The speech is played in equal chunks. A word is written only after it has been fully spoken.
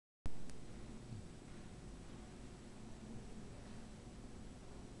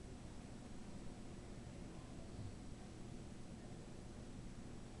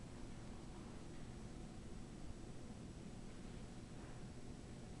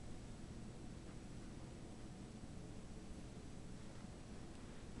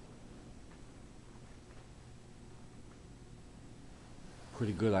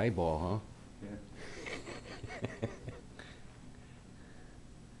Pretty good eyeball, huh? Yeah.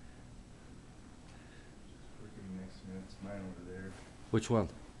 Working next to me, that's mine over there. Which one?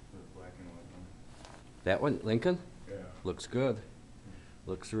 The black and white one. That one, Lincoln? Yeah. Looks good.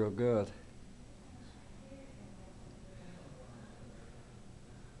 Looks real good.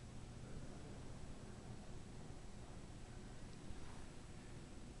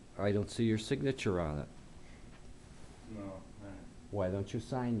 I don't see your signature on it. No, Why don't you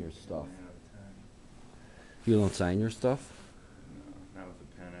sign your I stuff? ran out of time. You don't sign your stuff? No, not with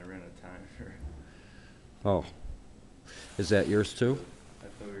the pen. I ran out of time for. Oh. Is that yours too? I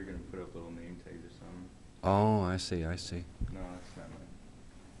thought we were gonna put up little name tags or something. Oh, I see, I see. No, that's not mine.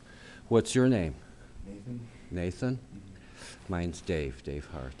 What's your name? Nathan? Nathan? Mm-hmm. Mine's Dave, Dave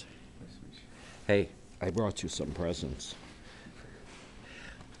Hart. Nice to meet you. Hey, I brought you some presents.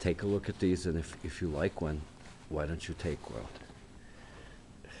 Take a look at these, and if you like one, why don't you take one?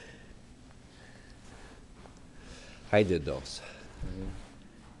 I did those. Oh,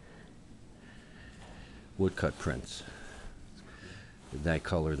 Woodcut prints. And I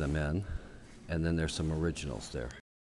color them in, and then there's some originals there.